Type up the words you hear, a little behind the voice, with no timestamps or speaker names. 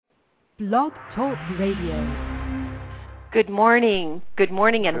Blog Talk Radio. Good morning,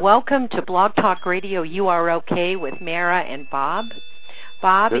 and welcome to Blog Talk Radio. You are okay with Mara and Bob.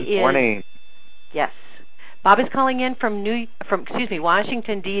 Good morning. Yes. Bob is calling in from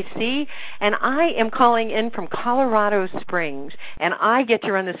Washington, D.C., and I am calling in from Colorado Springs, and I get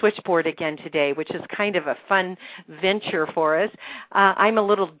to run the switchboard again today, which is kind of a fun venture for us. I'm a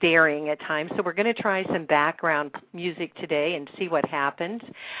little daring at times, so we're going to try some background music today and see what happens.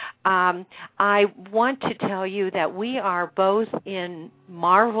 I want to tell you that we are both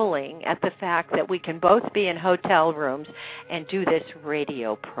marveling at the fact that we can both be in hotel rooms and do this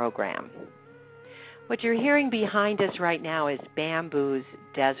radio program. What you're hearing behind us right now is Bamboo's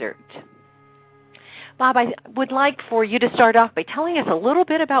Desert. Bob, I would like for you to start off by telling us a little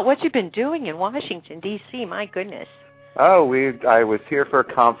bit about what you've been doing in Washington, D.C. My goodness. I was here for a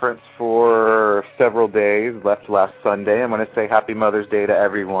conference for several days, left last Sunday. I want to say Happy Mother's Day to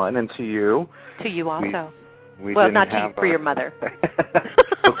everyone and to you. To you also. We well, not to you, for your mother.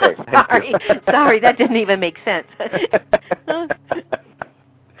 Okay. Sorry, that didn't even make sense.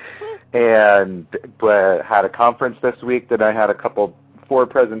 And had a conference this week that I had 4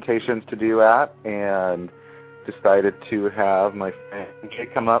 presentations to do at, and decided to have my friend Jay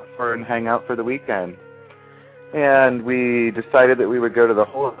come up and hang out for the weekend. And we decided that we would go to the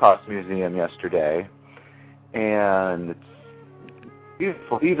Holocaust Museum yesterday, and it's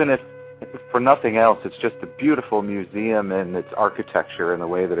beautiful. Even if for nothing else, it's just a beautiful museum in its architecture and the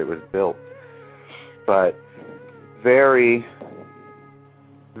way that it was built. But very,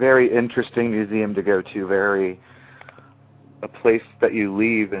 very interesting museum to go to, a place that you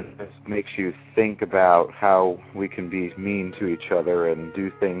leave and it makes you think about how we can be mean to each other and do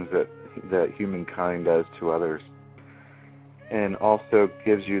things that humankind does to others. And also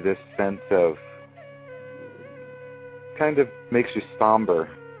gives you this sense of, kind of makes you somber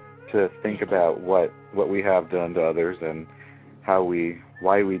to think about what we have done to others and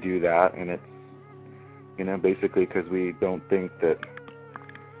why we do that. And it's, basically because we don't think that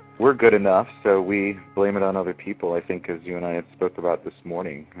we're good enough, so we blame it on other people, I think, as you and I had spoke about this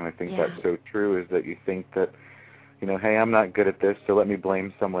morning. And I think that's so true, is that you think that, hey, I'm not good at this, so let me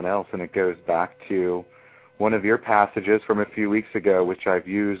blame someone else. And it goes back to one of your passages from a few weeks ago, which I've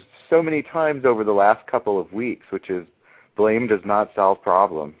used so many times over the last couple of weeks, which is, blame does not solve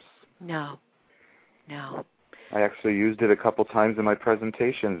problems. No. I actually used it a couple times in my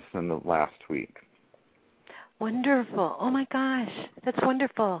presentations in the last week. Wonderful. Oh, my gosh. That's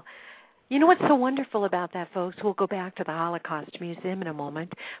wonderful. You know what's so wonderful about that, folks? We'll go back to the Holocaust Museum in a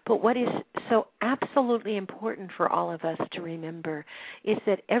moment. But what is so absolutely important for all of us to remember is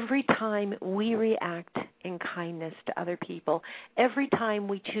that every time we react in kindness to other people, every time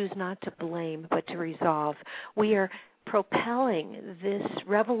we choose not to blame but to resolve, we are propelling this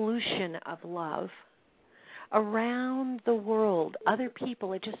revolution of love around the world. Other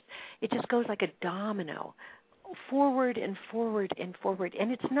people, it just goes like a domino, forward and forward and forward.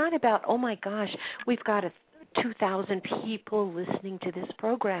 And it's not about, oh my gosh, we've got 2,000 people listening to this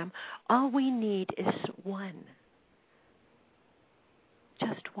program. All we need is one.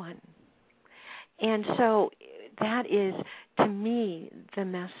 Just one. And so that is, to me, the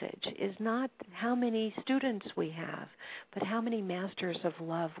message is not how many students we have, but how many masters of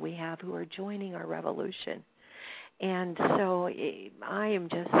love we have who are joining our revolution. And so I am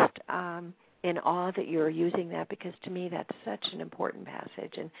just in awe that you're using that, because to me that's such an important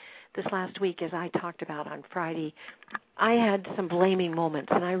passage. And this last week, as I talked about on Friday, I had some blaming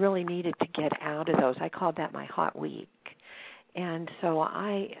moments, and I really needed to get out of those. I called that my hot week. And so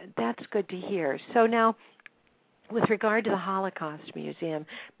that's good to hear. So now, with regard to the Holocaust Museum,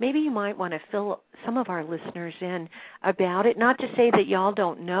 maybe you might want to fill some of our listeners in about it. Not to say that y'all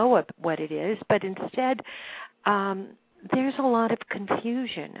don't know what it is, but instead, there's a lot of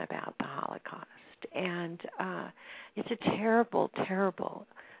confusion about the Holocaust, and it's a terrible, terrible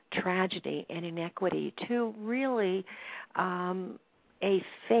tragedy and inequity to really a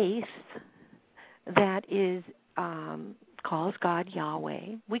faith that calls God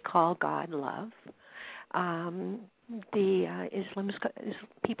Yahweh. We call God love.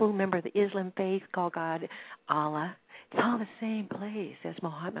 People who remember the Islam faith call God Allah. It's all the same place, as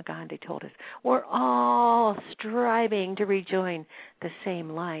Mahatma Gandhi told us. We're all striving to rejoin the same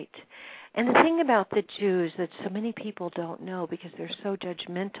light. And the thing about the Jews that so many people don't know, because they're so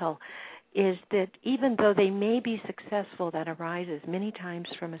judgmental, is that even though they may be successful, that arises many times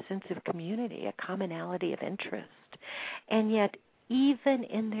from a sense of community, a commonality of interest. And yet, even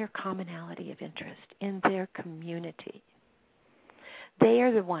in their commonality of interest, in their community, they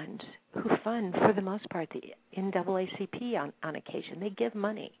are the ones who fund, for the most part, the NAACP on occasion. They give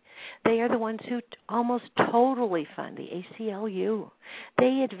money. They are the ones who almost totally fund the ACLU.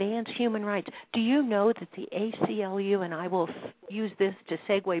 They advance human rights. Do you know that the ACLU, and I will use this to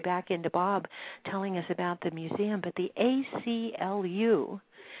segue back into Bob telling us about the museum, but the ACLU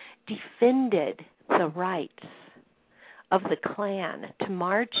defended the rights of the Klan to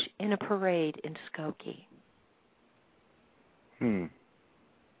march in a parade in Skokie.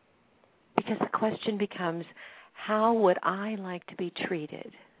 Because the question becomes, how would I like to be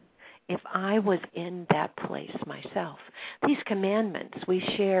treated if I was in that place myself? These commandments we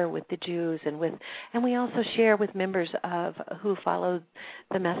share with the Jews and we also share with members of who follow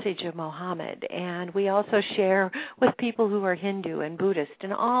the message of Muhammad, and we also share with people who are Hindu and Buddhist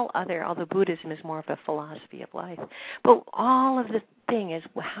and all other, although Buddhism is more of a philosophy of life. But all of the thing is,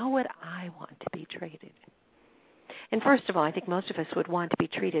 how would I want to be treated? And first of all, I think most of us would want to be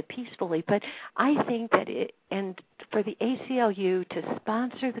treated peacefully, but I think that and for the ACLU to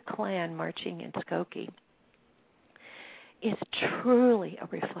sponsor the Klan marching in Skokie is truly a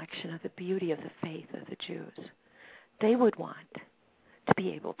reflection of the beauty of the faith of the Jews. They would want to be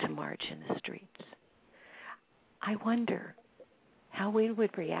able to march in the streets. I wonder how we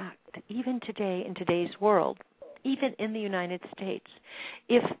would react, even today in today's world, even in the United States,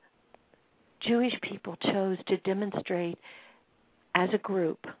 if Jewish people chose to demonstrate as a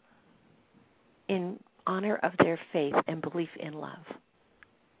group in honor of their faith and belief in love.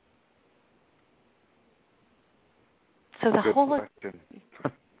 So the Good whole question.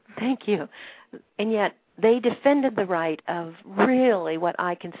 Thank you. And yet they defended the right of really what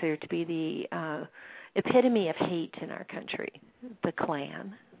I consider to be the epitome of hate in our country, the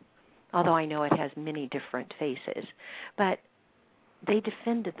Klan, although I know it has many different faces. But they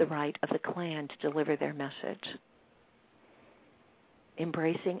defended the right of the Klan to deliver their message,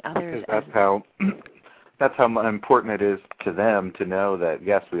 embracing others. That's how important it is to them to know that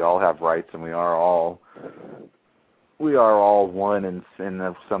yes, we all have rights and we are all one in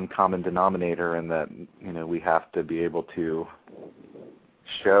some common denominator, and that we have to be able to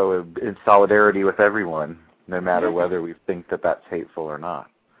show in solidarity with everyone, no matter whether we think that that's hateful or not.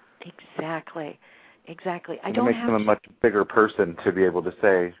 Exactly. It makes them a much bigger person to be able to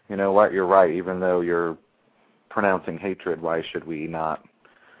say, you know what, you're right, even though you're pronouncing hatred, why should we not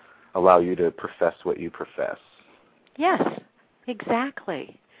allow you to profess what you profess? Yes,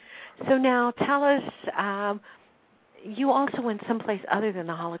 exactly. So now tell us, you also went someplace other than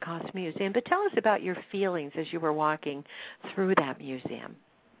the Holocaust Museum, but tell us about your feelings as you were walking through that museum.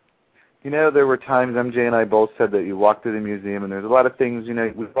 There were times, MJ and I both said that you walk through the museum and there's a lot of things,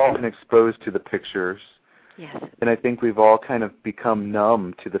 we've all been exposed to the pictures. Yes. And I think we've all kind of become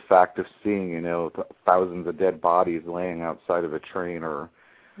numb to the fact of seeing, thousands of dead bodies laying outside of a train or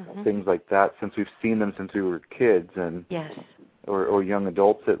things like that, since we've seen them since we were kids and yes, or young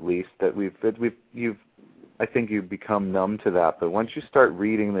adults at least, that I think you become numb to that. But once you start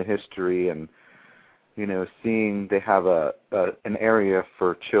reading the history and seeing they have an area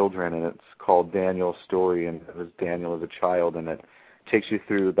for children, and it's called Daniel's Story, and it was Daniel as a child, and it takes you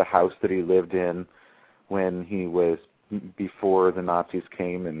through the house that he lived in when he was before the Nazis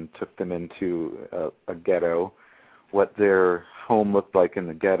came and took them into a ghetto, what their home looked like in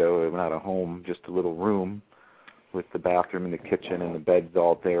the ghetto. Not a home, just a little room with the bathroom and the kitchen and the beds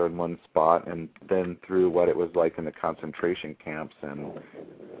all there in one spot, and then through what it was like in the concentration camps. And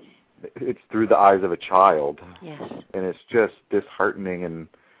it's through the eyes of a child. Yes. And it's just disheartening, and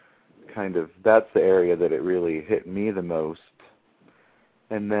kind of that's the area that it really hit me the most.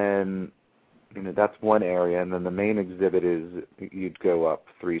 And then, that's one area, and then the main exhibit is you'd go up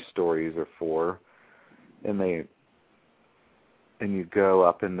 3 stories or 4, and you go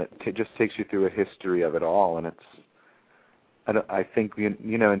up, and it just takes you through a history of it all, and I think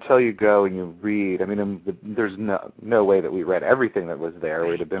until you go and you read. There's no way that we read everything that was there.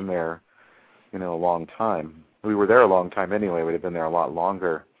 We'd have been there, a long time. We were there a long time anyway. We'd have been there a lot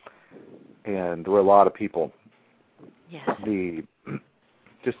longer, and there were a lot of people. Yes.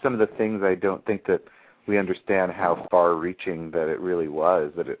 Just some of the things, I don't think that we understand how far-reaching that it really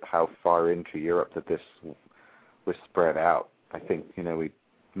was. How far into Europe that this was spread out. I think we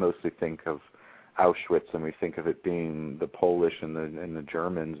mostly think of Auschwitz, and we think of it being the Polish and the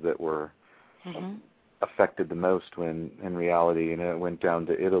Germans that were affected the most, when in reality, it went down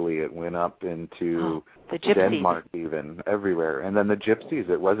to Italy, it went up into Denmark, even everywhere. And then the Gypsies,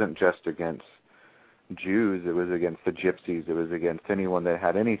 it wasn't just against Jews, it was against the Gypsies, it was against anyone that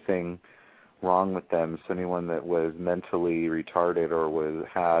had anything wrong with them, so anyone that was mentally retarded or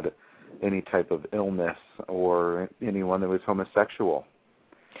had any type of illness, or anyone that was homosexual.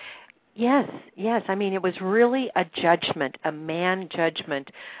 Yes, yes. I mean, it was really a judgment, a man judgment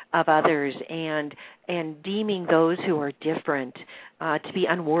of others, and deeming those who are different to be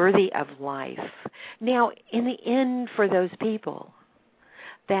unworthy of life. Now, in the end, for those people,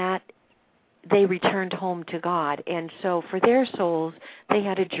 that they returned home to God, and so for their souls, they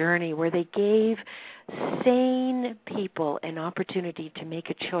had a journey where they gave sane people an opportunity to make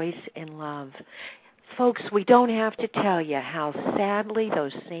a choice in love. Folks, we don't have to tell you how sadly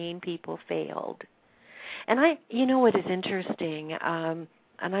those sane people failed. And you know what is interesting, and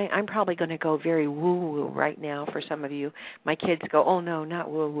I'm probably going to go very woo-woo right now for some of you. My kids go, oh no, not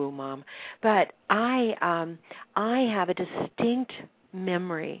woo-woo, Mom. But I have a distinct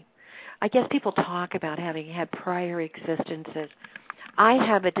memory. I guess people talk about having had prior existences. I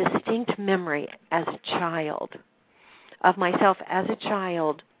have a distinct memory as a child of myself as a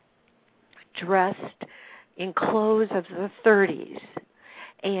child dressed in clothes of the 30s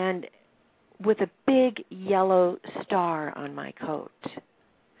and with a big yellow star on my coat.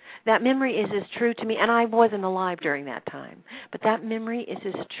 That memory is as true to me, and I wasn't alive during that time, but that memory is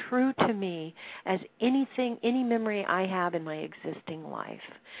as true to me as any memory I have in my existing life.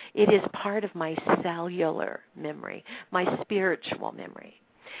 It is part of my cellular memory, my spiritual memory.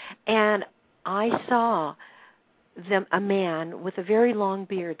 And I saw a man with a very long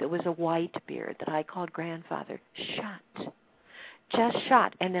beard that was a white beard that I called grandfather, just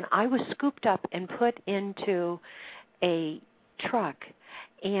shot. And then I was scooped up and put into a truck.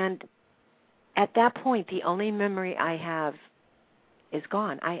 And at that point, the only memory I have is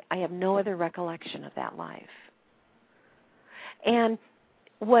gone. I have no other recollection of that life. And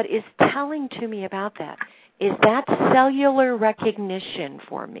what is telling to me about that is that cellular recognition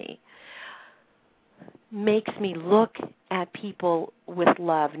for me makes me look at people with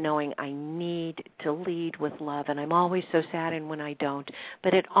love, knowing I need to lead with love, and I'm always so saddened when I don't.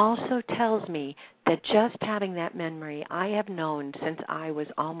 But it also tells me that just having that memory, I have known since I was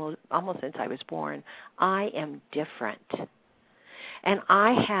almost since I was born, I am different. And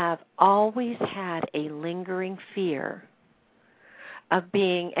I have always had a lingering fear of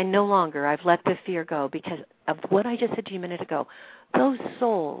being, and no longer, I've let the fear go because of what I just said to you a minute ago. Those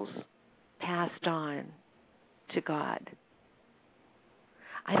souls passed on to God.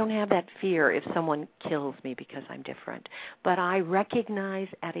 I don't have that fear if someone kills me because I'm different, but I recognize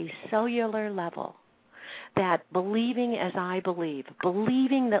at a cellular level that believing as I believe,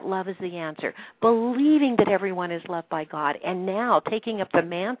 believing that love is the answer, believing that everyone is loved by God, and now taking up the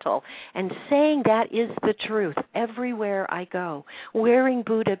mantle and saying that is the truth everywhere I go, wearing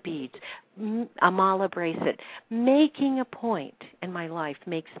Buddha beads, a mala bracelet, making a point in my life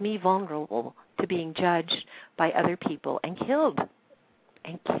makes me vulnerable to being judged by other people and killed.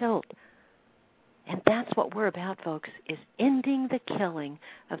 And that's what we're about, folks, is ending the killing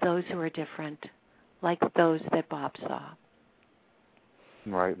of those who are different, like those that Bob saw.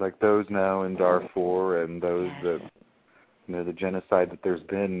 Right, like those now in Darfur and those that, the genocide that there's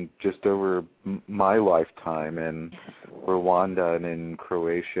been just over my lifetime in Rwanda and in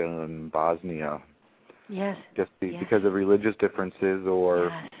Croatia and Bosnia. Yes. Just because of religious differences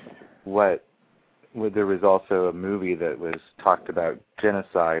or what. There was also a movie that was talked about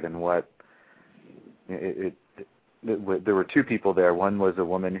genocide and what there were two people there. One was a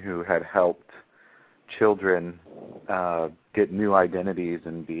woman who had helped children get new identities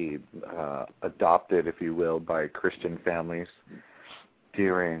and be adopted, if you will, by Christian families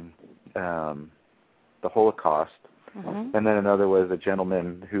during the Holocaust. Mm-hmm. And then another was a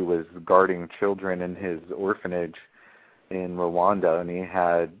gentleman who was guarding children in his orphanage in Rwanda, and he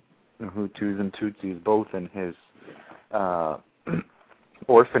had Hutus and Tutsis both in his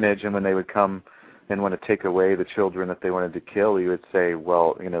orphanage, and when they would come and want to take away the children that they wanted to kill, he would say,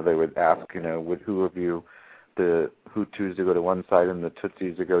 well, they would ask, would who of you, the Hutus to go to one side and the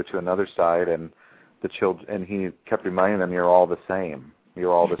Tutsis to go to another side, and the children, and he kept reminding them, you're all the same.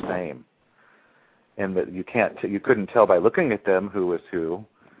 You're all the same. And that you couldn't tell by looking at them who was who,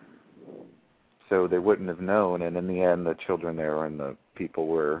 so they wouldn't have known, and in the end, the children there and the people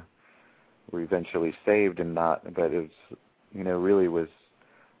were eventually saved, and not, but it was, really was,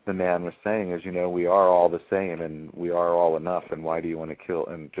 the man was saying is, we are all the same and we are all enough, and why do you want to kill,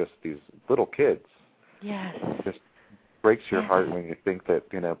 and just these little kids. Yes. It just breaks your heart when you think that,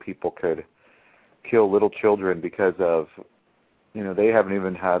 people could kill little children because of, they haven't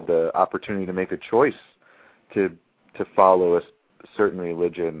even had the opportunity to make a choice to follow a certain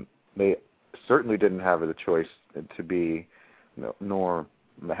religion. They certainly didn't have the choice to be, nor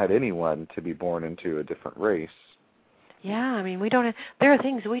had anyone to be born into a different race. Yeah, we don't. There are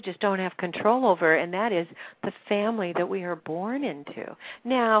things we just don't have control over, and that is the family that we are born into.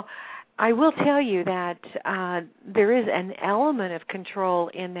 Now, I will tell you that there is an element of control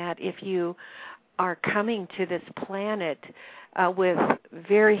in that if you are coming to this planet with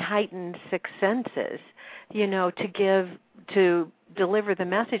very heightened sixth senses, to deliver the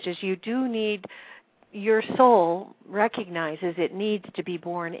messages, you do need, your soul recognizes it needs to be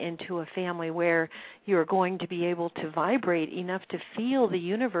born into a family where you're going to be able to vibrate enough to feel the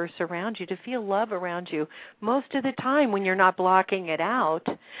universe around you, to feel love around you most of the time when you're not blocking it out.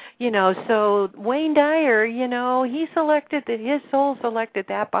 So Wayne Dyer, he selected that, his soul selected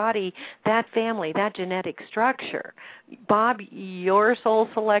that body, that family, that genetic structure. Bob, your soul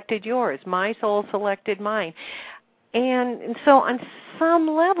selected yours. My soul selected mine. And so on some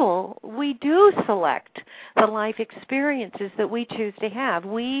level, we do select the life experiences that we choose to have.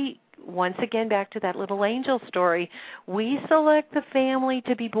 We, once again, back to that little angel story, we select the family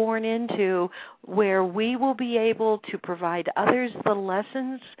to be born into where we will be able to provide others the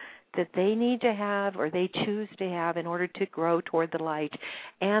lessons that they need to have or they choose to have in order to grow toward the light.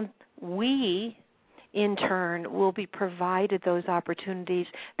 And we, in turn, will be provided those opportunities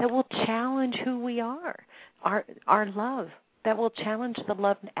that will challenge who we are. Our love, that will challenge the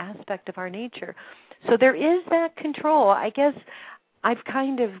love aspect of our nature. So there is that control. I guess I've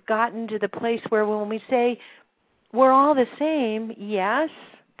kind of gotten to the place where when we say we're all the same, yes,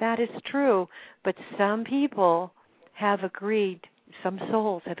 that is true, but some people have agreed, some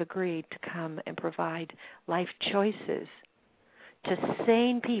souls have agreed to come and provide life choices to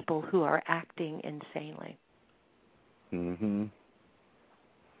sane people who are acting insanely. Mm-hmm.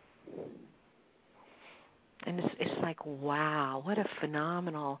 And it's like, wow, what a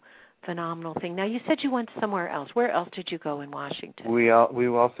phenomenal thing. Now, you said you went somewhere else. Where else did you go in Washington? We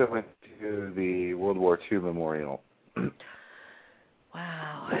also went to the World War II Memorial.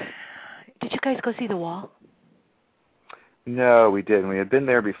 Wow. Did you guys go see the wall? No, we didn't. We had been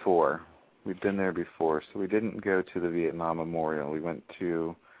there before. So we didn't go to the Vietnam Memorial. We went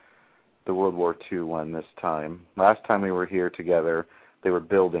to the World War II one this time. Last time we were here together, they were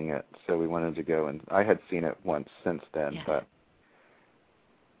building it, so we wanted to go, and I had seen it once since then, yes. But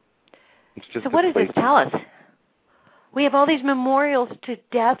it's just. So what does this tell us? We have all these memorials to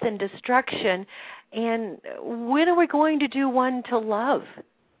death and destruction, and when are we going to do one to love?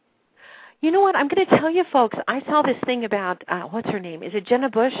 You know what? I'm going to tell you, folks, I saw this thing about, what's her name? Is it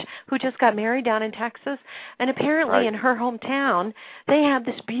Jenna Bush, who just got married down in Texas? And apparently in her hometown, they have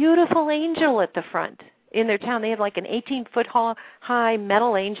this beautiful angel at the front. In their town, they have like an 18-foot high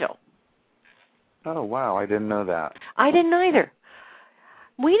metal angel. Oh, wow. I didn't know that. I didn't either.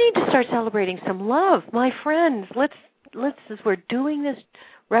 We need to start celebrating some love. My friends, let's as we're doing this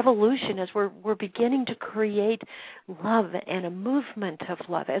revolution, as we're beginning to create love and a movement of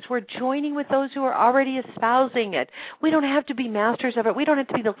love, as we're joining with those who are already espousing it. We don't have to be masters of it. We don't have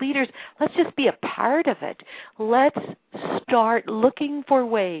to be the leaders. Let's just be a part of it. Let's start looking for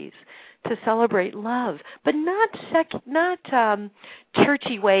ways to celebrate love, but not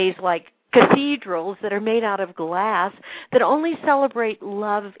churchy ways like cathedrals that are made out of glass that only celebrate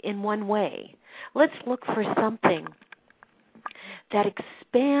love in one way. Let's look for something that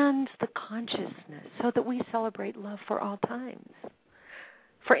expands the consciousness so that we celebrate love for all times.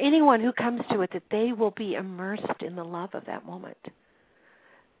 For anyone who comes to it, that they will be immersed in the love of that moment.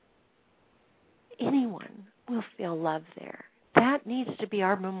 Anyone will feel love there. That needs to be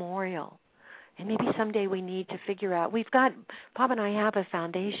our memorial. And maybe someday we need to figure out, Bob and I have a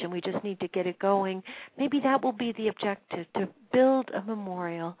foundation, we just need to get it going. Maybe that will be the objective, to build a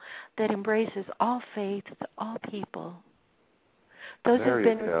memorial that embraces all faiths, all people. Those there have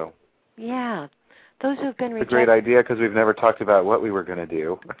been, you go. Yeah. Those who have been rejected. It's a great idea because we've never talked about what we were going to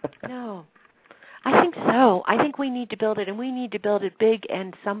do. No. I think so. I think we need to build it, and we need to build it big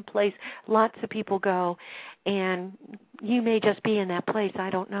and someplace lots of people go. And you may just be in that place.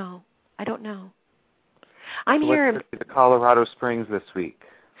 I don't know. I'm here. Let's go to Colorado Springs this week.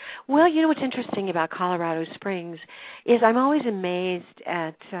 Well, you know what's interesting about Colorado Springs is I'm always amazed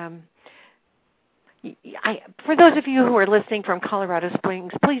at for those of you who are listening from Colorado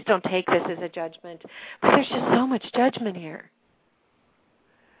Springs, please don't take this as a judgment, but there's just so much judgment here.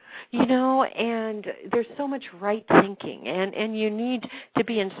 And there's so much right thinking, and you need to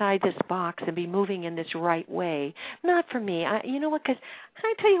be inside this box and be moving in this right way. Not for me. You know what? Because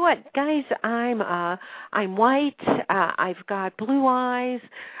I tell you what, guys, I'm white. I've got blue eyes.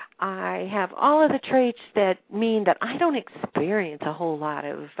 I have all of the traits that mean that I don't experience a whole lot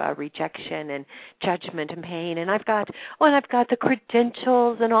of rejection and judgment and pain. And I've got the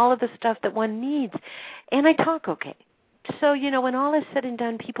credentials and all of the stuff that one needs. And I talk okay. So, when all is said and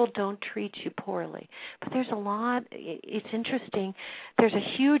done, people don't treat you poorly. But there's a lot, it's interesting, there's a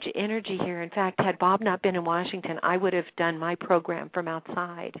huge energy here. In fact, had Bob not been in Washington, I would have done my program from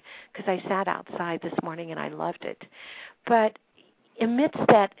outside because I sat outside this morning and I loved it. But amidst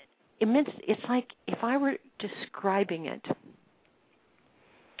that, it's like if I were describing it,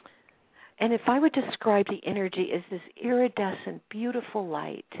 and if I would describe the energy as this iridescent, beautiful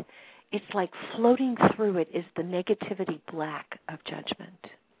light, it's like floating through it is the negativity black of judgment.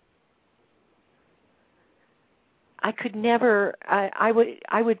 I could never, I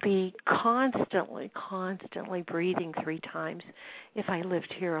would be constantly breathing 3 times if I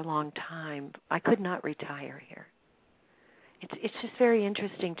lived here a long time. I could not retire here. It's just very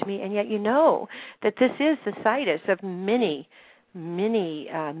interesting to me, and yet that this is the situs of many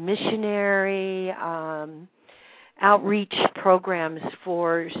missionary outreach programs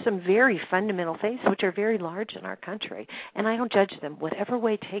for some very fundamental faiths, which are very large in our country. And I don't judge them, whatever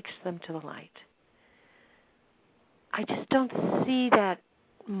way takes them to the light. I just don't see that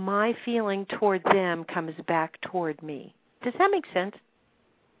my feeling toward them comes back toward me. Does that make sense?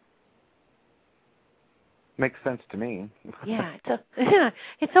 Makes sense to me. Yeah,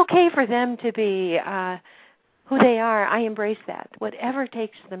 it's okay for them to be who they are. I embrace that, whatever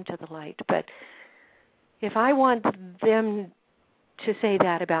takes them to the light. But if I want them to say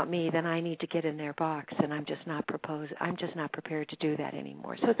that about me, then I need to get in their box, and I'm just not prepared to do that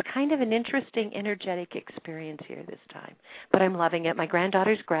anymore. So it's kind of an interesting, energetic experience here this time. But I'm loving it. My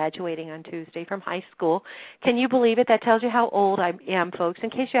granddaughter's graduating on Tuesday from high school. Can you believe it? That tells you how old I am, folks.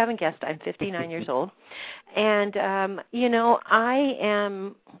 In case you haven't guessed, I'm 59 years old. And,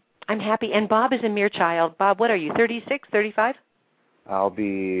 I'm happy. And Bob is a mere child. Bob, what are you, 36, 35? I'll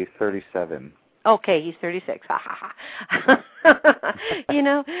be 37. Okay, he's 36. Ha ha ha.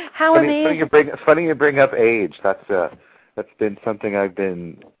 How amazing. Funny you bring up age. That's been something I've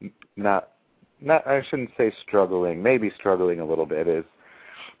been not I shouldn't say struggling, maybe struggling a little bit, is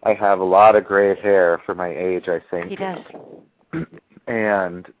I have a lot of gray hair for my age, I think. He does.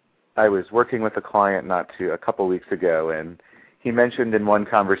 And I was working with a client a couple weeks ago, and he mentioned in one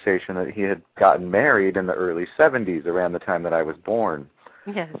conversation that he had gotten married in the early 70s, around the time that I was born.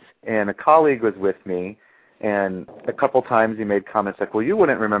 Yes. And a colleague was with me, and a couple times he made comments like, well, you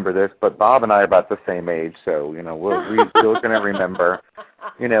wouldn't remember this, but Bob and I are about the same age, so, we're going to remember,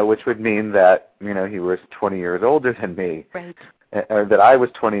 which would mean that, he was 20 years older than me. Right. Or that I was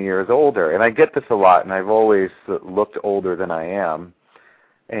 20 years older. And I get this a lot, and I've always looked older than I am.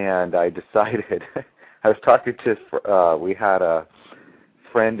 And I decided, I was talking to, we had a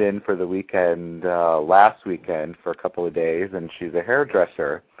friend in for the weekend, last weekend for a couple of days, and she's a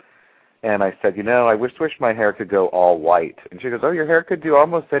hairdresser. And I said, I wish my hair could go all white. And she goes, oh, your hair could do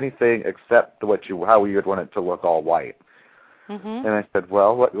almost anything except how you would want it to look all white. Mm-hmm. And I said,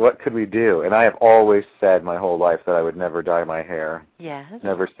 well, what could we do? And I have always said my whole life that I would never dye my hair. Yes.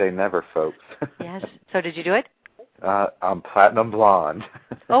 Never say never, folks. Yes. So did you do it? I'm platinum blonde.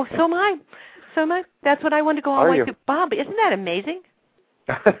 Oh, so am I. That's what I want to go all white to. Bob, isn't that amazing?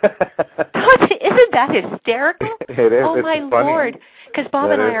 Isn't that hysterical? It is. Oh, my Lord. Because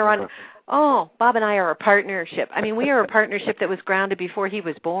Bob and I are a partnership. I mean, we are a partnership that was grounded before he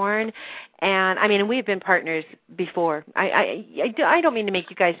was born. And, we've been partners before. I don't mean to make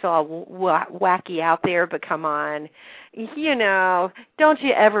you guys feel all wacky out there, but come on. Don't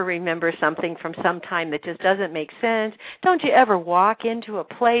you ever remember something from some time that just doesn't make sense? Don't you ever walk into a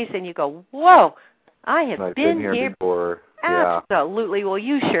place and you go, whoa, I've been here before. Absolutely. Well,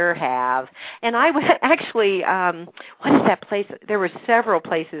 you sure have. And I would actually, what is that place? There were several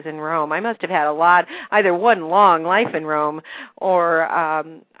places in Rome. I must have had either one long life in Rome, or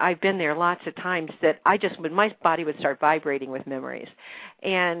I've been there lots of times that my body would start vibrating with memories.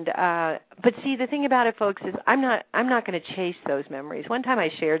 And but see, the thing about it, folks, is I'm not going to chase those memories. One time I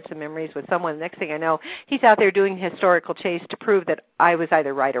shared some memories with someone. The next thing I know, he's out there doing historical chase to prove that I was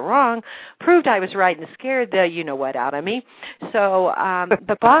either right or wrong, proved I was right and scared the you-know-what out of me. So,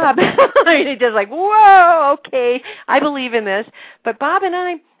 but Bob, he just like, whoa, okay, I believe in this. But Bob and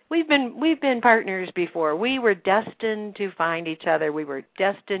I, we've been partners before. We were destined to find each other. We were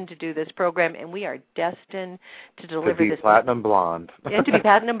destined to do this program, and we are destined to deliver this. To be platinum blonde. And to be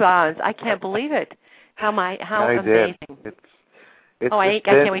platinum blondes. I can't believe it. How amazing. It's I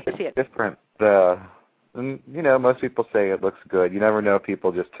can't wait to see it. Different. And, most people say it looks good. You never know if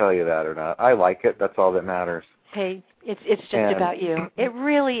people just tell you that or not. I like it. That's all that matters. Hey, it's just about you. It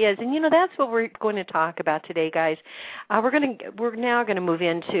really is. And that's what we're going to talk about today, guys. We're now going to move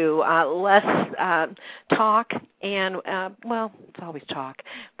into less talk and it's always talk,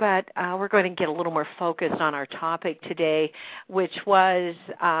 but we're going to get a little more focused on our topic today, which was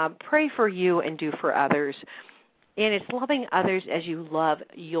pray for you and do for others. And it's loving others as you love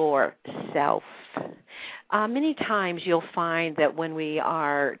yourself. Many times you'll find that when we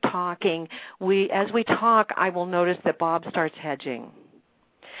are talking, as we talk, I will notice that Bob starts hedging.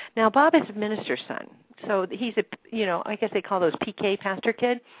 Now, Bob is a minister's son, so he's I guess they call those PK, pastor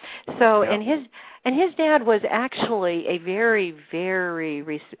kid. So, yeah. and his dad was actually a very,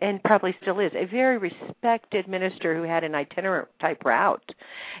 very, and probably still is, a very respected minister who had an itinerant type route.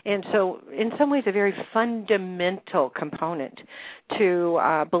 And so, in some ways, a very fundamental component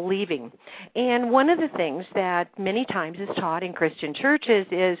to believing. And one of the things that many times is taught in Christian churches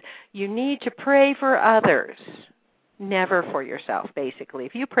is you need to pray for others. Never for yourself, basically.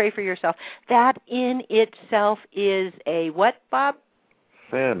 If you pray for yourself, that in itself is a what, Bob?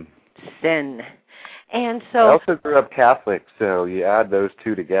 Sin. And so I also grew up Catholic, so you add those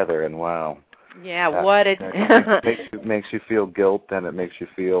two together, and wow. Yeah, what it makes you feel guilt, and it makes you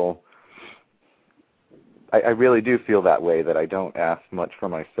feel. I really do feel that way, that I don't ask much for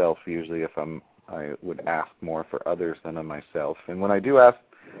myself usually. I would ask more for others than of myself, and when I do ask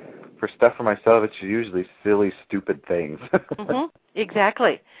for stuff for myself, it's usually silly, stupid things. Mm-hmm.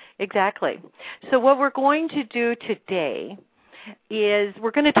 Exactly. So what we're going to do today is we're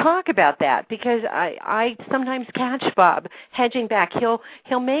going to talk about that, because I sometimes catch Bob hedging back. He'll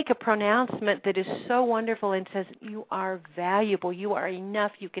make a pronouncement that is so wonderful and says, you are valuable, you are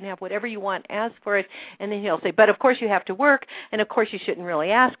enough, you can have whatever you want, ask for it, and then he'll say, but of course you have to work, and of course you shouldn't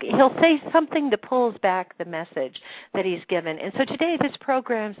really ask. He'll say something that pulls back the message that he's given. And so today this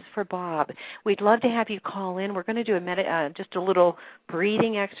program's for Bob. We'd love to have you call in. We're going to do just a little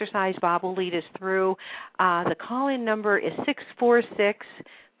breathing exercise. Bob will lead us through. The call-in number is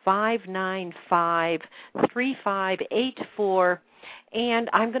 646-595-3584. And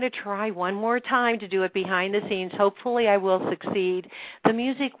I'm going to try one more time to do it behind the scenes. Hopefully I will succeed. The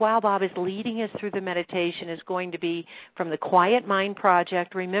music, while Bob is leading us through the meditation, is going to be from the Quiet Mind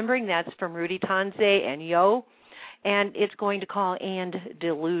Project. Remembering that's from Rudy Tanze and Yo. And it's going to call And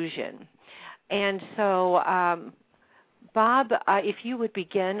Delusion. And so, Bob, if you would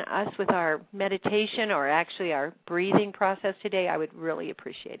begin us with our meditation, or actually our breathing process today, I would really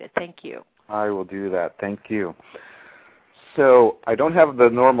appreciate it. Thank you. I will do that. Thank you. So I don't have the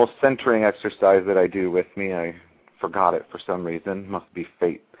normal centering exercise that I do with me. I forgot it for some reason. Must be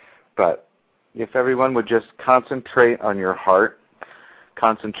fate. But if everyone would just concentrate on your heart,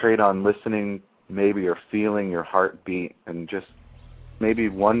 concentrate on listening maybe or feeling your heartbeat, and just maybe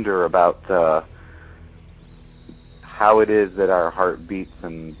wonder about how it is that our heart beats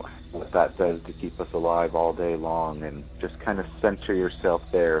and what that does to keep us alive all day long, and just kind of center yourself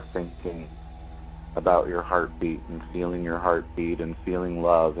there, thinking about your heartbeat and feeling your heartbeat and feeling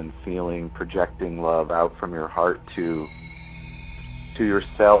love and projecting love out from your heart to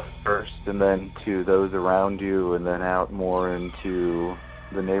yourself first, and then to those around you, and then out more into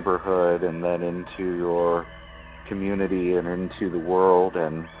the neighborhood, and then into your community and into the world,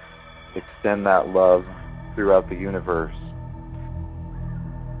 and extend that love throughout the universe.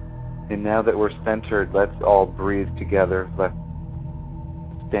 And now that we're centered, let's all breathe together. Let's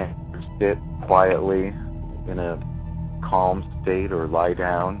stand or sit quietly in a calm state, or lie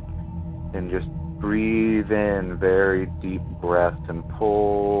down, and just breathe in very deep breaths and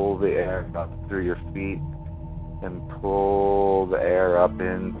pull the air up through your feet, and pull the air up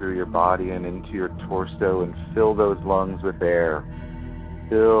in through your body and into your torso, and fill those lungs with air.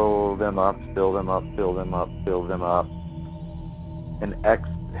 Fill them up, fill them up, fill them up, fill them up. And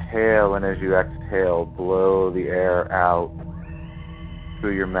exhale, and as you exhale, blow the air out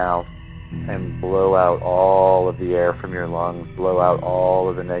through your mouth, and blow out all of the air from your lungs. Blow out all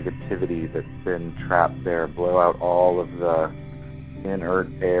of the negativity that's been trapped there. Blow out all of the inert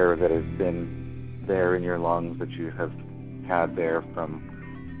air that has been there in your lungs that you have had there from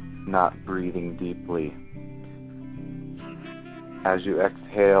not breathing deeply. As you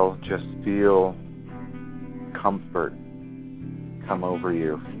exhale, just feel comfort come over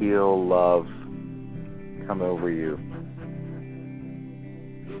you. Feel love come over you.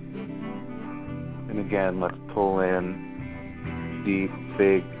 And again, let's pull in deep,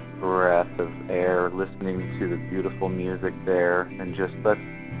 big breath of air, listening to the beautiful music there, and just let's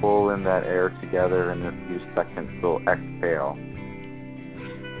pull in that air together. In a few seconds, we'll exhale.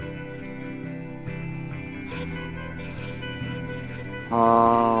 And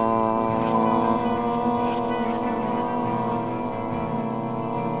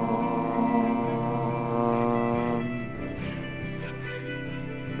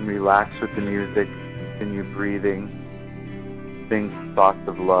relax with the music. Continue breathing. Think thoughts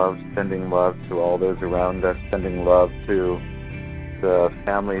of love, sending love to all those around us, sending love to the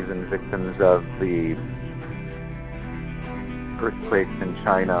families and victims of the earthquakes in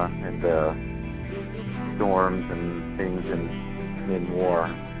China and the storms and things in war.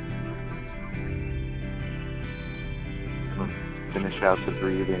 Let's finish out the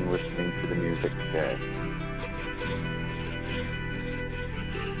breathing, listening to the music today.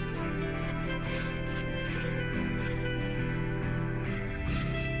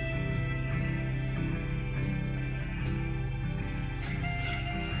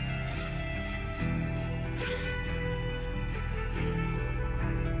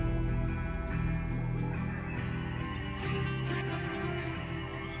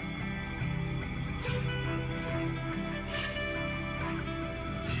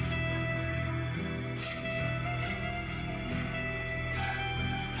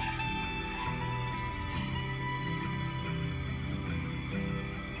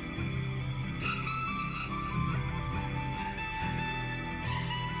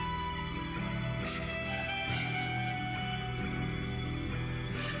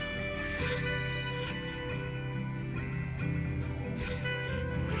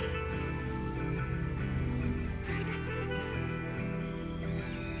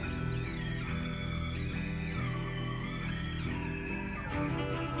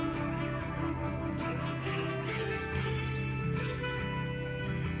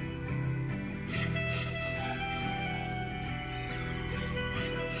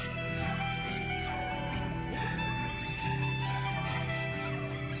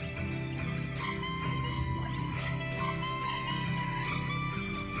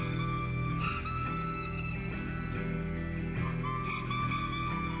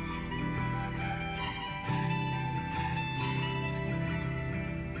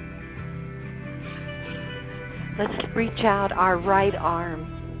 Let's reach out our right arm.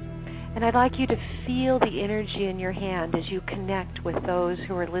 And I'd like you to feel the energy in your hand as you connect with those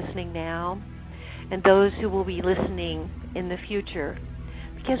who are listening now and those who will be listening in the future.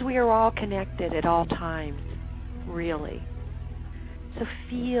 Because we are all connected at all times, really. So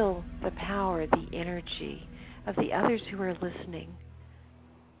feel the power, the energy of the others who are listening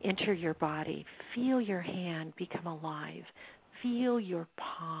enter your body. Feel your hand become alive. Feel your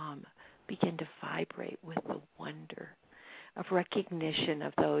palm begin to vibrate with the wonder of recognition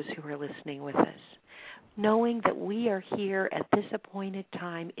of those who are listening with us, knowing that we are here at this appointed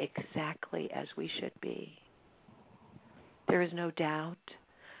time exactly as we should be. There is no doubt,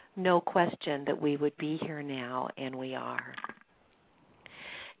 no question that we would be here now, and we are.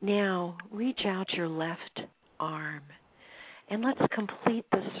 Now, reach out your left arm, and let's complete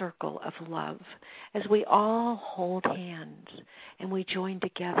the circle of love as we all hold hands and we join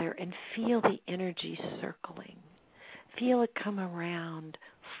together and feel the energy circling. Feel it come around,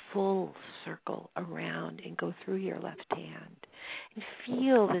 full circle around and go through your left hand. And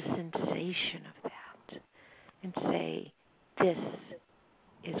feel the sensation of that and say, this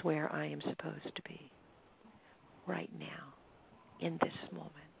is where I am supposed to be right now, in this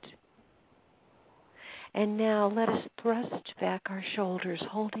moment. And now let us thrust back our shoulders,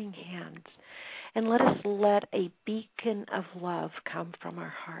 holding hands, and let us let a beacon of love come from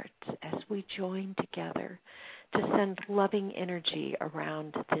our hearts as we join together to send loving energy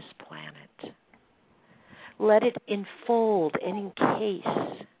around this planet. Let it enfold and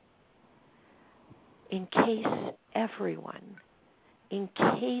encase everyone,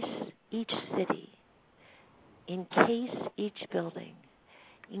 encase each city, encase each building,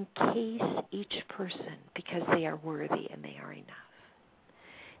 encase each person, because they are worthy and they are enough,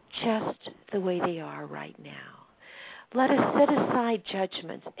 just the way they are right now. Let us set aside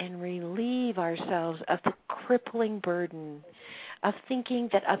judgments and relieve ourselves of the crippling burden of thinking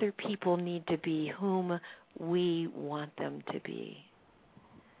that other people need to be whom we want them to be.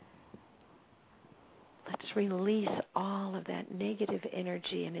 Let's release all of that negative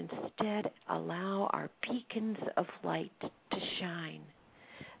energy and instead allow our beacons of light to shine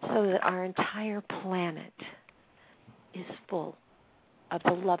so that our entire planet is full of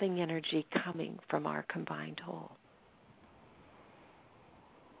the loving energy coming from our combined whole.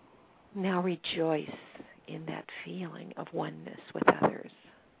 Now rejoice in that feeling of oneness with others.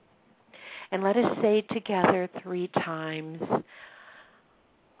 And let us say together 3 times,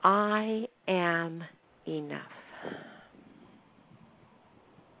 I am enough.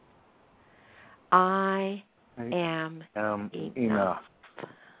 I am enough. enough.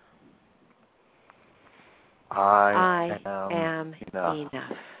 I am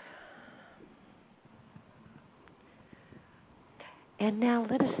enough. And now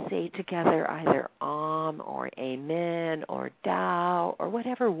let us say together either or amen or Tao or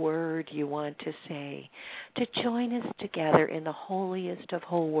whatever word you want to say to join us together in the holiest of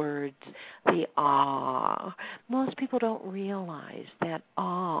whole words, the Ah. Most people don't realize that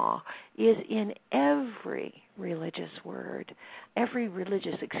Ah is in every religious word, every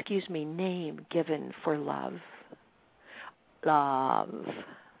religious, name given for love. Love,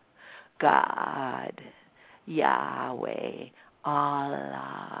 God, Yahweh,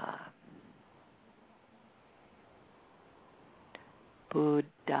 Allah,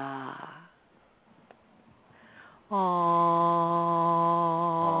 Buddha, Om.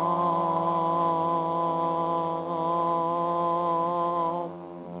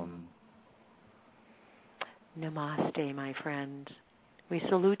 Namaste, my friends. We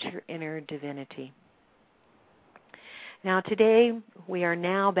salute your inner divinity. Now today we are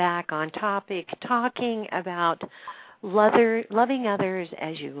now back on topic talking about loving others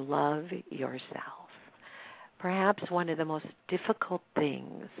as you love yourself. Perhaps one of the most difficult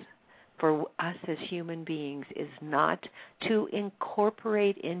things for us as human beings is not to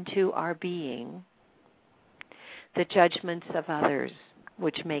incorporate into our being the judgments of others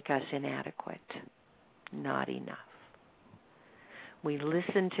which make us inadequate, not enough. We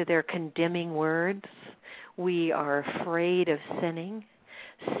listen to their condemning words. We are afraid of sinning.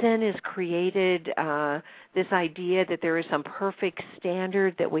 Sin has created this idea that there is some perfect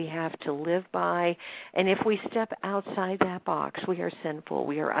standard that we have to live by. And if we step outside that box, we are sinful.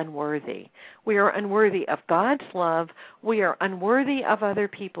 We are unworthy. We are unworthy of God's love. We are unworthy of other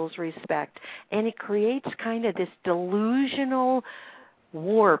people's respect. And it creates kind of this delusional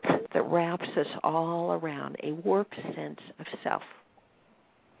warp that wraps us all around, a warped sense of self.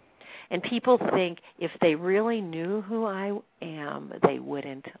 And people think if they really knew who I am, they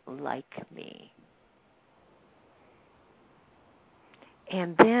wouldn't like me.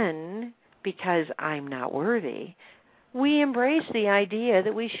 And then, because I'm not worthy, we embrace the idea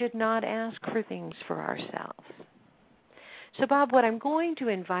that we should not ask for things for ourselves. So, Bob, what I'm going to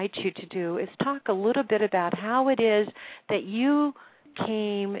invite you to do is talk a little bit about how it is that you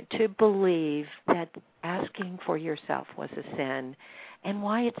came to believe that asking for yourself was a sin, and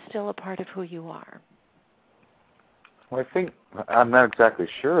why it's still a part of who you are. Well, I think I'm not exactly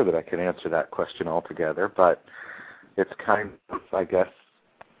sure that I can answer that question altogether, but it's kind of, I guess,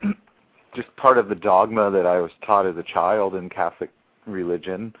 just part of the dogma that I was taught as a child in Catholic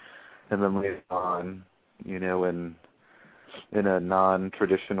religion, and then later on, in a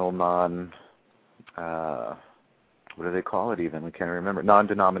non-traditional, what do they call it even? I can't remember.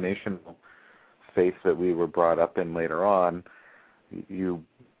 Non-denominational faith that we were brought up in later on. You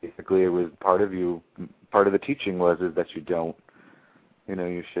basically, it was part of the teaching is that you don't,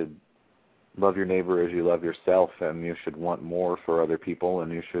 you should love your neighbor as you love yourself, and you should want more for other people,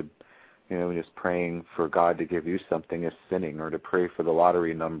 and you should, just praying for God to give you something is sinning, or to pray for the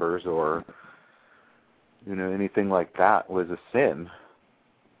lottery numbers, or, anything like that was a sin.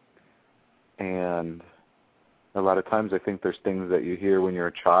 And a lot of times I think there's things that you hear when you're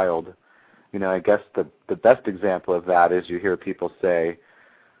a child. I guess the best example of that is you hear people say,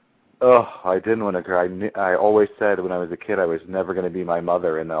 "Oh, I didn't want to cry. I always said when I was a kid I was never going to be my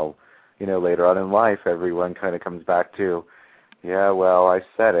mother." And they'll, later on in life, everyone kind of comes back to, "Yeah, well, I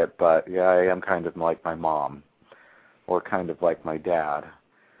said it, but yeah, I am kind of like my mom, or kind of like my dad."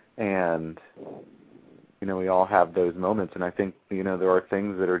 And we all have those moments. And I think there are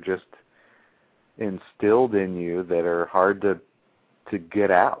things that are just instilled in you that are hard to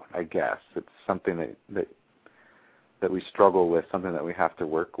get out, I guess. It's something that we struggle with, something that we have to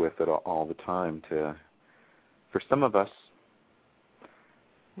work with all the time for some of us.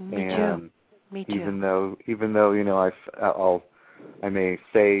 Me too. Even though I may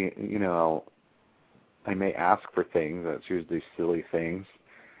say, I may ask for things, that's usually silly things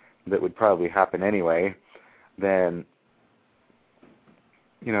that would probably happen anyway, then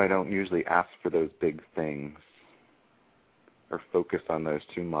I don't usually ask for those big things or focus on those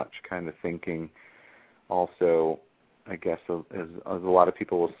too much, kind of thinking also, I guess, as a lot of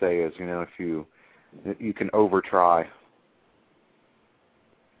people will say, is, if you can over-try.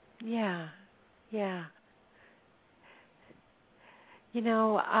 Yeah.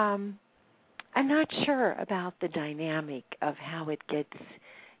 I'm not sure about the dynamic of how it gets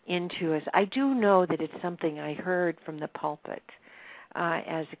into us. I do know that it's something I heard from the pulpit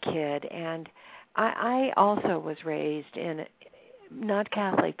as a kid, and I also was raised in not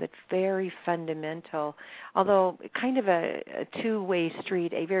Catholic, but very fundamental, although kind of a two-way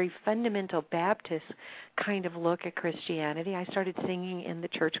street, a very fundamental Baptist kind of look at Christianity. I started singing in the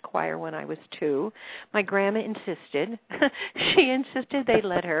church choir when I was 2. My grandma insisted. She insisted they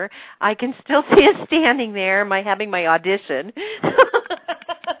let her. I can still see us standing there, having my audition.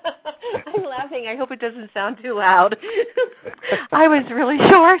 I'm laughing. I hope it doesn't sound too loud. I was really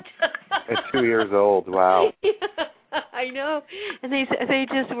short. At 2 years old, wow. Yeah, I know. And they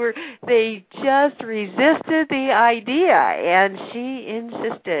just resisted the idea, and she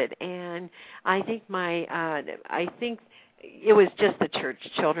insisted. And I think it was just the church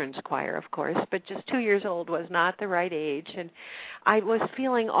children's choir, of course, but just 2 years old was not the right age. And I was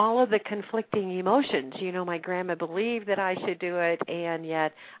feeling all of the conflicting emotions. My grandma believed that I should do it, and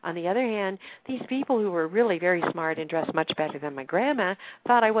yet, on the other hand, these people who were really very smart and dressed much better than my grandma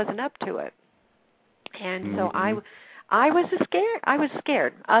thought I wasn't up to it. And so I was scared. I was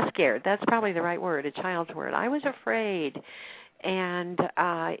scared. Scared. That's probably the right word, a child's word. I was afraid. And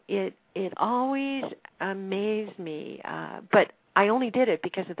it always amazed me, but I only did it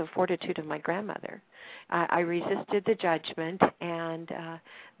because of the fortitude of my grandmother. I resisted the judgment and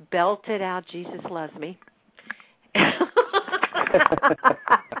belted out, "Jesus loves me."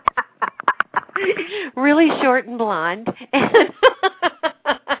 Really short and blonde.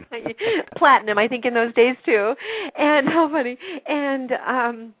 Platinum, I think, in those days too. And how funny. And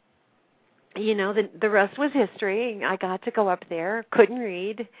the rest was history. I got to go up there, couldn't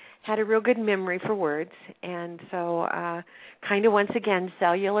read, had a real good memory for words, and so kind of once again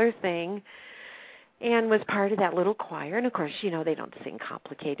cellular thing, and was part of that little choir. And of course, they don't sing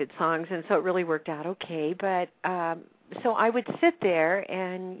complicated songs, and so it really worked out okay. But so I would sit there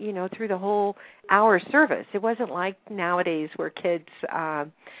and, through the whole hour service. It wasn't like nowadays where kids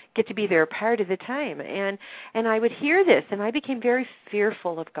get to be there part of the time. And I would hear this, and I became very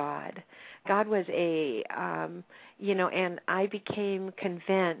fearful of God. God was and I became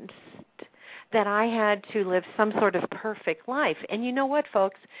convinced that I had to live some sort of perfect life. And you know what,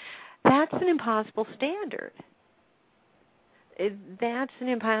 folks? That's an impossible standard. That's an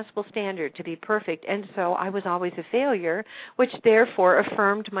impossible standard, to be perfect. And so I was always a failure, which therefore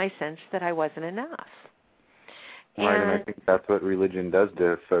affirmed my sense that I wasn't enough. Right, and I think that's what religion does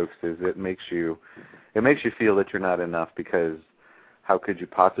to folks, is it makes you feel that you're not enough, because how could you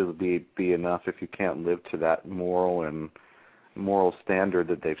possibly be enough if you can't live to that moral standard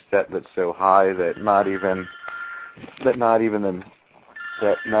that they've set that's so high that not even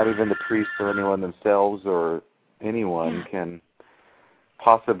the priests or anyone themselves or anyone can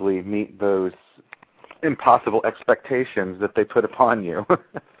possibly meet those impossible expectations that they put upon you.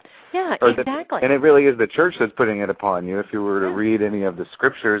 Yeah, exactly. And it really is the church that's putting it upon you. If you were to read any of the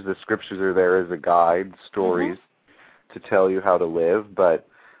scriptures are there as a guide, stories to tell you how to live, but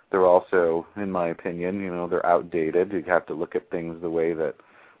they're also, in my opinion, they're outdated. You have to look at things the way that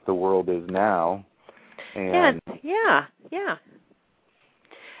the world is now. And yeah.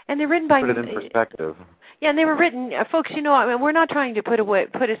 And they're written by... Put it in perspective. Yeah, and they were written, folks, we're not trying to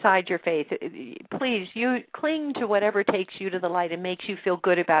put aside your faith. Please, you cling to whatever takes you to the light and makes you feel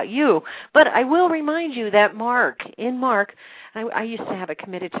good about you. But I will remind you that in Mark, I used to have it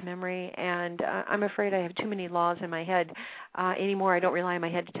committed to memory, and I'm afraid I have too many laws in my head anymore. I don't rely on my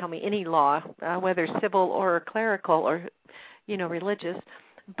head to tell me any law, whether civil or clerical or, religious.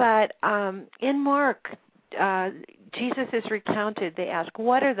 But in Mark, Jesus is recounted. They ask,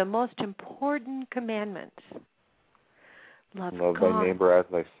 what are the most important commandments? Love thy neighbor as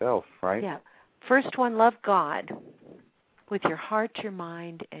thyself, right? Yeah. First one, love God with your heart, your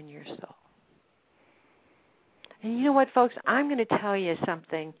mind, and your soul. And you know what, folks? I'm going to tell you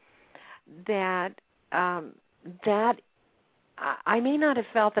something that I may not have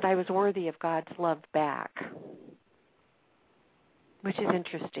felt that I was worthy of God's love back, which is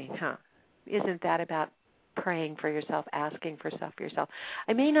interesting, huh? Isn't that about praying for yourself, asking for stuff for yourself?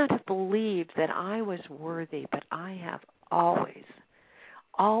 I may not have believed that I was worthy, but I have always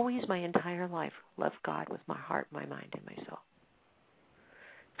my entire life loved God with my heart, my mind, and my soul.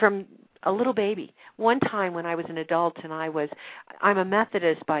 From a little baby. One time when I was an adult and I'm a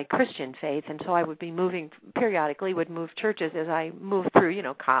Methodist by Christian faith, and so I would be periodically would move churches as I moved through,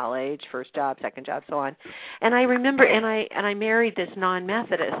 college, first job, second job, so on. And I remember, and I married this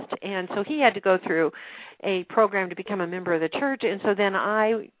non-Methodist, and so he had to go through a program to become a member of the church, and so then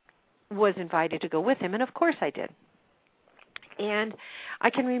I was invited to go with him, and of course I did. And I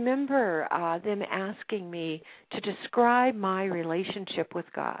can remember them asking me to describe my relationship with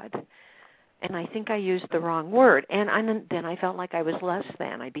God. And I think I used the wrong word. And then I felt like I was less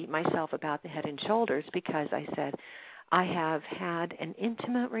than. I beat myself about the head and shoulders because I said, I have had an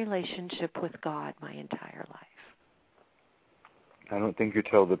intimate relationship with God my entire life. I don't think you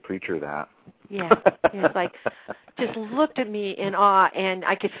tell the preacher that. Yeah, it's like just looked at me in awe, and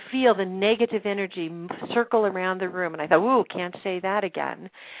I could feel the negative energy circle around the room, and I thought, ooh, can't say that again.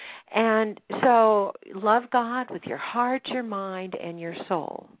 And so love God with your heart, your mind, and your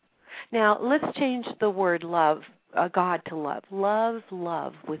soul. Now, let's change the word love, God to love.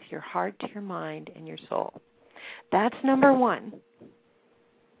 Love with your heart, your mind, and your soul. That's number one.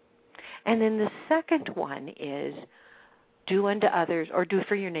 And then the second one is do unto others, or do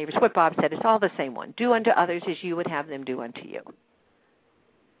for your neighbors. What Bob said, it's all the same one. Do unto others as you would have them do unto you.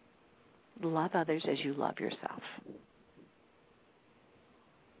 Love others as you love yourself.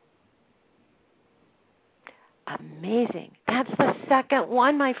 Amazing. That's the second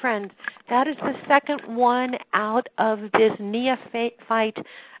one, my friends. That is the second one out of this neophyte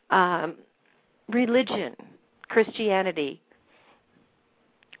religion, Christianity.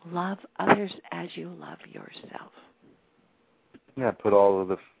 Love others as you love yourself. Yeah, put all of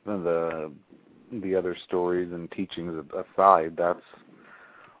the other stories and teachings aside. That's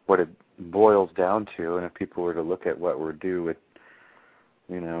what it boils down to. And if people were to look at what we're doing with,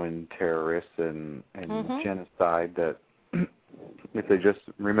 in terrorists and genocide, that if they just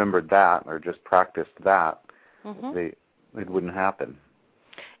remembered that or just practiced that, it wouldn't happen.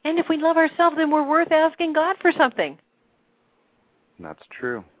 And if we love ourselves, then we're worth asking God for something. That's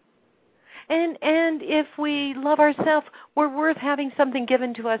true. And if we love ourselves, we're worth having something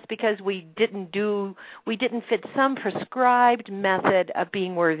given to us because we didn't fit some prescribed method of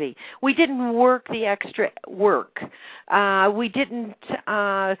being worthy. We didn't work the extra work. We didn't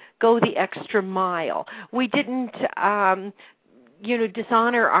go the extra mile. We didn't,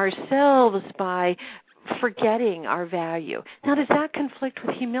 dishonor ourselves by forgetting our value. Now, does that conflict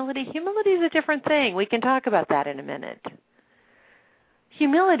with humility? Humility is a different thing. We can talk about that in a minute.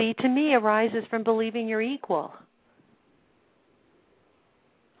 Humility, to me, arises from believing you're equal.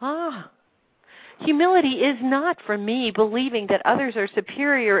 Humility is not from me believing that others are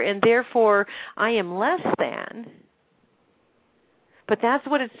superior and therefore I am less than. But that's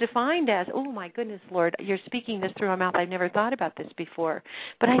what it's defined as. Oh, my goodness, Lord, you're speaking this through my mouth. I've never thought about this before.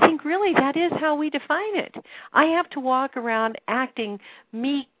 But I think really that is how we define it. I have to walk around acting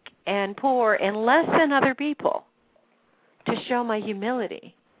meek and poor and less than other people to show my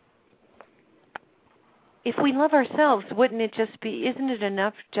humility. If we love ourselves, isn't it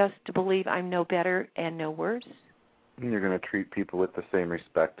enough just to believe I'm no better and no worse? You're going to treat people with the same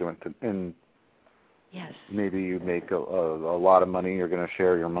respect, and yes. Maybe you make a lot of money, you're going to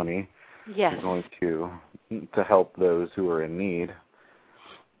share your money. Yes. You're going to help those who are in need.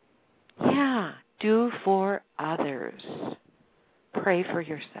 Yeah, do for others. Pray for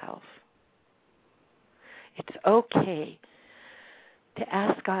yourself. It's okay to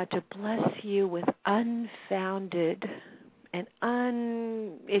ask God to bless you with unfounded and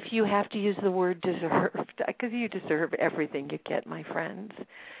if you have to use the word deserved, because you deserve everything you get, my friends.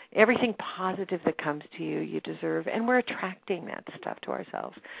 Everything positive that comes to you, you deserve. And we're attracting that stuff to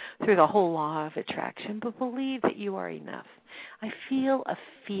ourselves through the whole law of attraction. But believe that you are enough. I feel a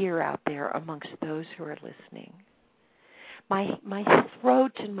fear out there amongst those who are listening. My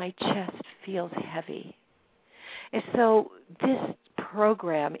throat and my chest feels heavy. And so this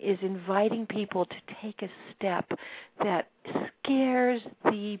program is inviting people to take a step that scares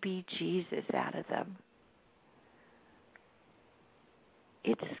the bejesus out of them.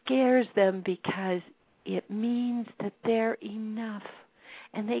 It scares them because it means that they're enough.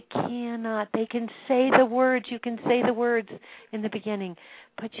 And they can say the words, you can say the words in the beginning,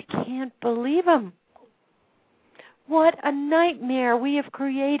 but you can't believe them. What a nightmare we have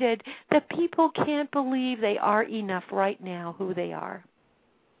created that people can't believe they are enough right now, who they are.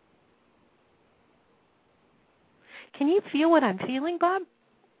 Can you feel what I'm feeling, Bob?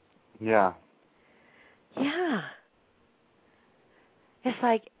 Yeah. Yeah. It's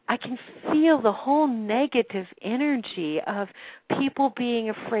like I can feel the whole negative energy of people being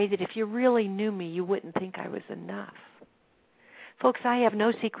afraid that if you really knew me, you wouldn't think I was enough. Folks, I have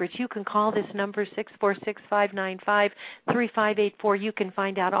no secrets. You can call this number, 646-595-3584. You can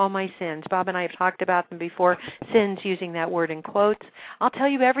find out all my sins. Bob and I have talked about them before, sins using that word in quotes. I'll tell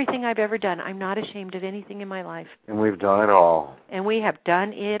you everything I've ever done. I'm not ashamed of anything in my life. And we've done it all. And we have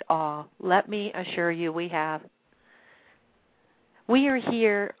done it all. Let me assure you we have. We are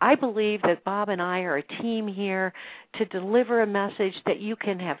here. I believe that Bob and I are a team here to deliver a message that you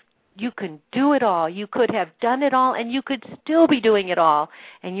can do it all. You could have done it all, and you could still be doing it all,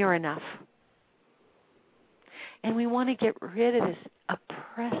 and you're enough. And we want to get rid of this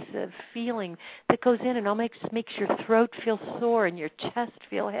oppressive feeling that goes in and almost makes your throat feel sore and your chest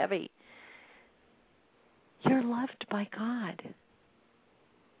feel heavy. You're loved by God.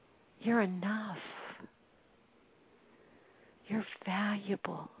 You're enough. You're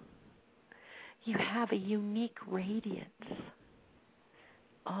valuable. You have a unique radiance.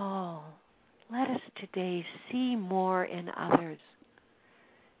 Oh, let us today see more in others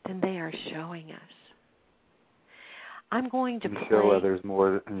than they are showing us. I'm going to show others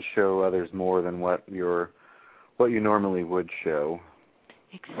more than what you normally would show.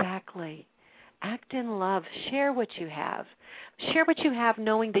 Exactly. Act in love. Share what you have. Share what you have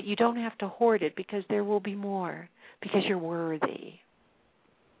knowing that you don't have to hoard it because there will be more, because you're worthy.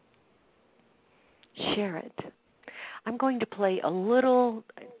 Share it. I'm going to play a little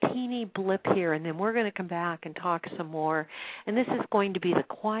teeny blip here, and then we're going to come back and talk some more. And this is going to be the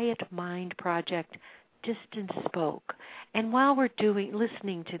Quiet Mind Project, Distance Spoke. And while we're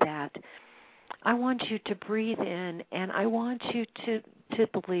listening to that, I want you to breathe in, and I want you to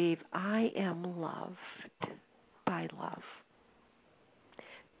believe I am loved by love,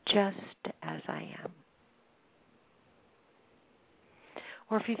 just as I am.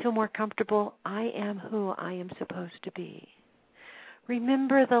 Or if you feel more comfortable, I am who I am supposed to be.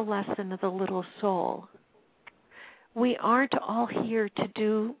 Remember the lesson of the little soul. We aren't all here to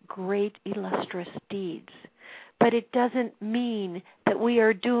do great, illustrious deeds, but it doesn't mean that we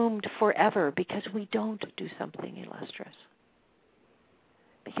are doomed forever because we don't do something illustrious.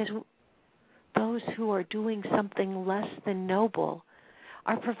 Because those who are doing something less than noble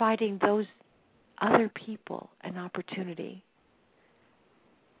are providing those other people an opportunity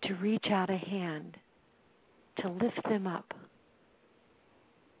to reach out a hand, to lift them up,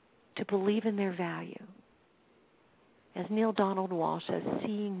 to believe in their value. As Neale Donald Walsch says,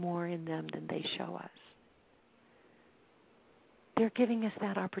 seeing more in them than they show us. They're giving us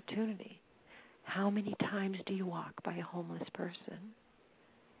that opportunity. How many times do you walk by a homeless person?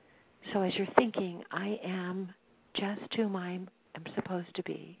 So as you're thinking, I am just whom I am supposed to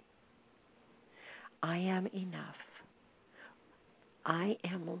be. I am enough. I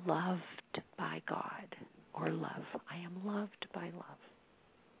am loved by God, or love. I am loved by love.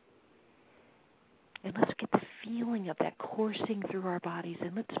 And let's get the feeling of that coursing through our bodies,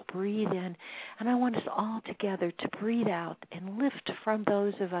 and let's breathe in. And I want us all together to breathe out and lift from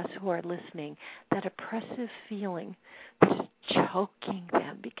those of us who are listening that oppressive feeling that's choking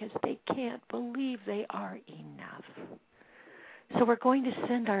them because they can't believe they are enough. So we're going to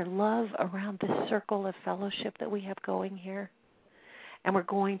send our love around this circle of fellowship that we have going here. And we're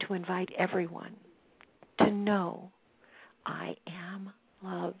going to invite everyone to know I am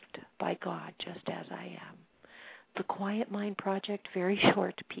loved by God just as I am. The Quiet Mind Project, very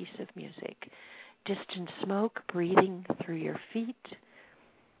short piece of music. Distant smoke, breathing through your feet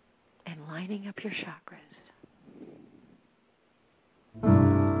and lining up your chakras.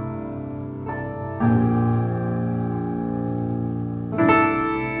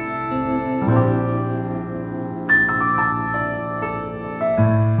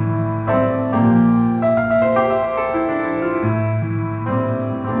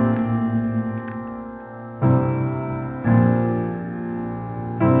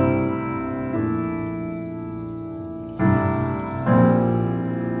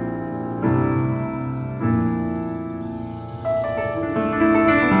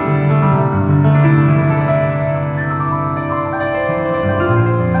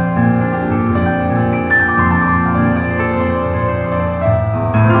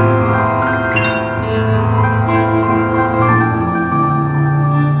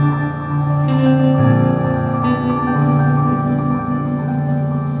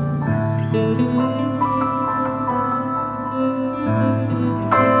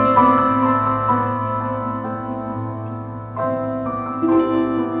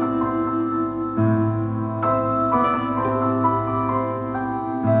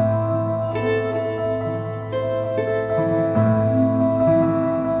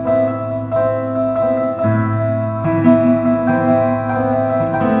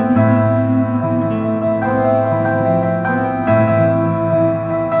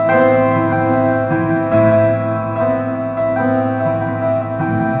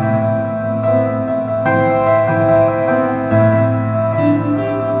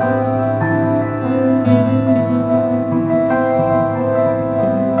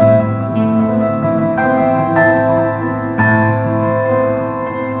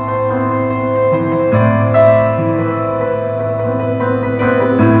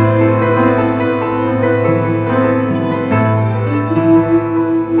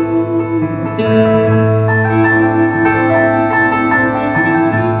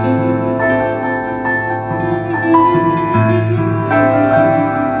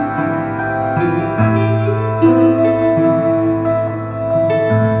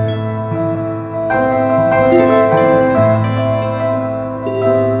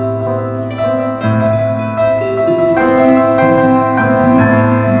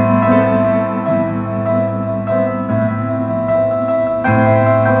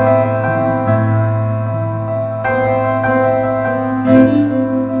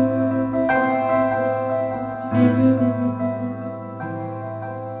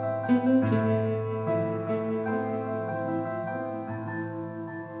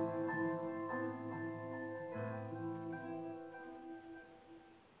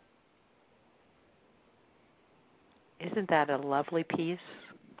 Isn't that a lovely piece?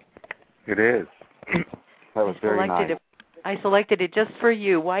 It is. That was very nice. I selected it just for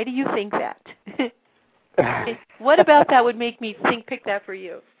you. Why do you think that? What about that would make me pick that for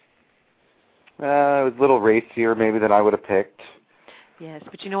you? It was a little racier maybe than I would have picked. Yes,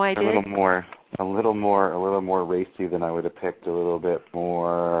 but you know what I did? A little more racy than I would have picked. A little bit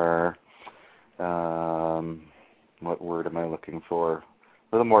more. What word am I looking for?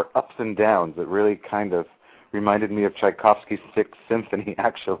 A little more ups and downs. It really kind of reminded me of Tchaikovsky's Sixth Symphony,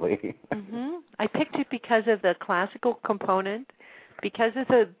 actually. I picked it because of the classical component, because of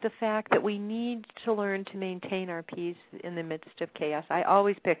the fact that we need to learn to maintain our peace in the midst of chaos. I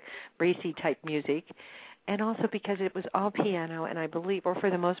always pick racy type music, and also because it was all piano, and I believe, or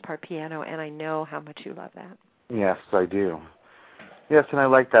for the most part piano, and I know how much you love that. Yes, I do. Yes, and I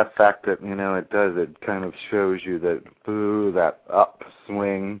like that fact that, it kind of shows you that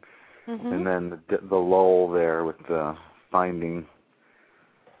upswing, and then the lull there with the finding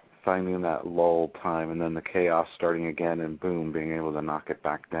that lull time, and then the chaos starting again, and boom, being able to knock it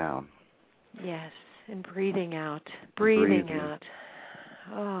back down. Yes, and breathing out. Breathing out.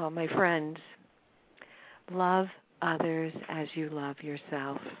 Oh, my friends, love others as you love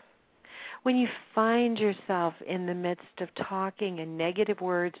yourself. When you find yourself in the midst of talking in negative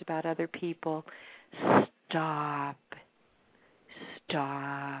words about other people, stop,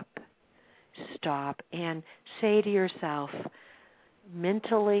 and say to yourself,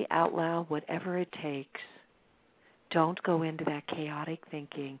 mentally out loud, whatever it takes, don't go into that chaotic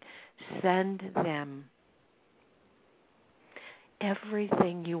thinking. Send them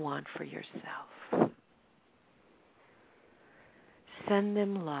everything you want for yourself. Send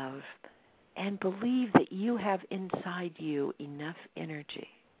them love. And believe that you have inside you enough energy,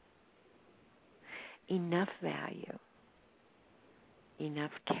 enough value,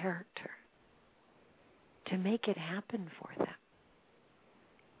 enough character to make it happen for them.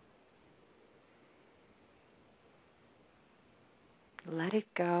 Let it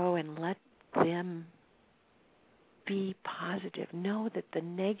go and let them be positive. Know that the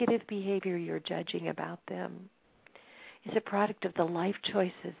negative behavior you're judging about them is a product of the life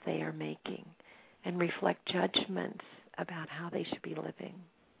choices they are making and reflect judgments about how they should be living.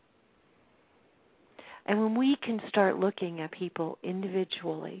 And when we can start looking at people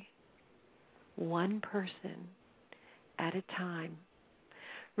individually, one person at a time,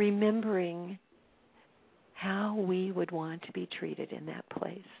 remembering how we would want to be treated in that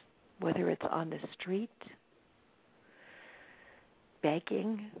place, whether it's on the street,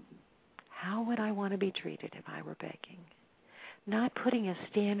 begging. How would I want to be treated if I were begging? Not putting a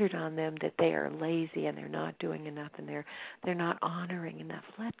standard on them that they are lazy and they're not doing enough and they're not honoring enough.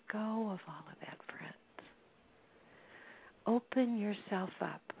 Let go of all of that, friends. Open yourself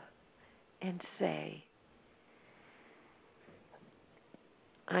up and say,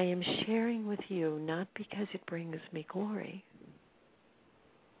 I am sharing with you not because it brings me glory,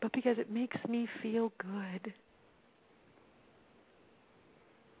 but because it makes me feel good.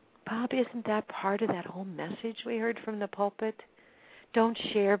 Bob, isn't that part of that whole message we heard from the pulpit? Don't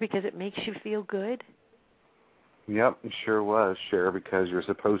share because it makes you feel good? Yep, it sure was. Share because you're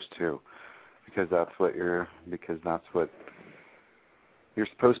supposed to. Because that's what you're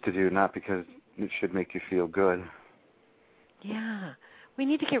supposed to do, not because it should make you feel good. Yeah. We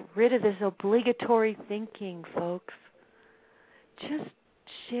need to get rid of this obligatory thinking, folks. Just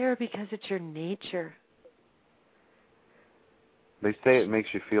share because it's your nature. They say it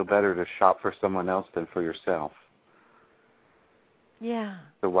makes you feel better to shop for someone else than for yourself. Yeah.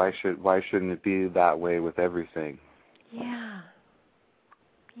 So why shouldn't it be that way with everything? Yeah.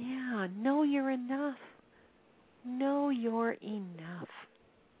 Yeah. Know you're enough. Know you're enough.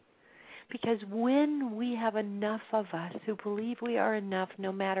 Because when we have enough of us who believe we are enough,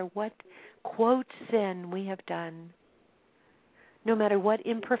 no matter what quote sin we have done, no matter what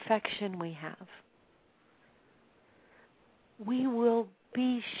imperfection we have, we will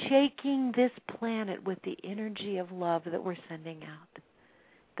be shaking this planet with the energy of love that we're sending out.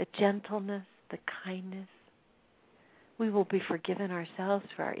 The gentleness, the kindness. We will be forgiven ourselves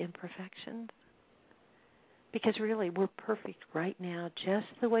for our imperfections. Because really, we're perfect right now, just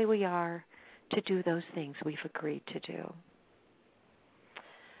the way we are, to do those things we've agreed to do.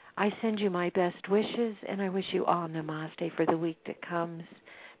 I send you my best wishes, and I wish you all namaste for the week that comes.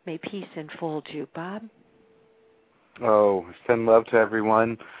 May peace enfold you. Bob? Oh, send love to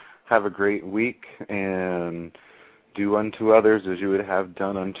everyone. Have a great week, and do unto others as you would have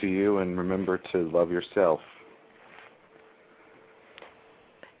done unto you, and remember to love yourself.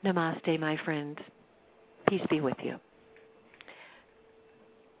 Namaste, my friends. Peace be with you.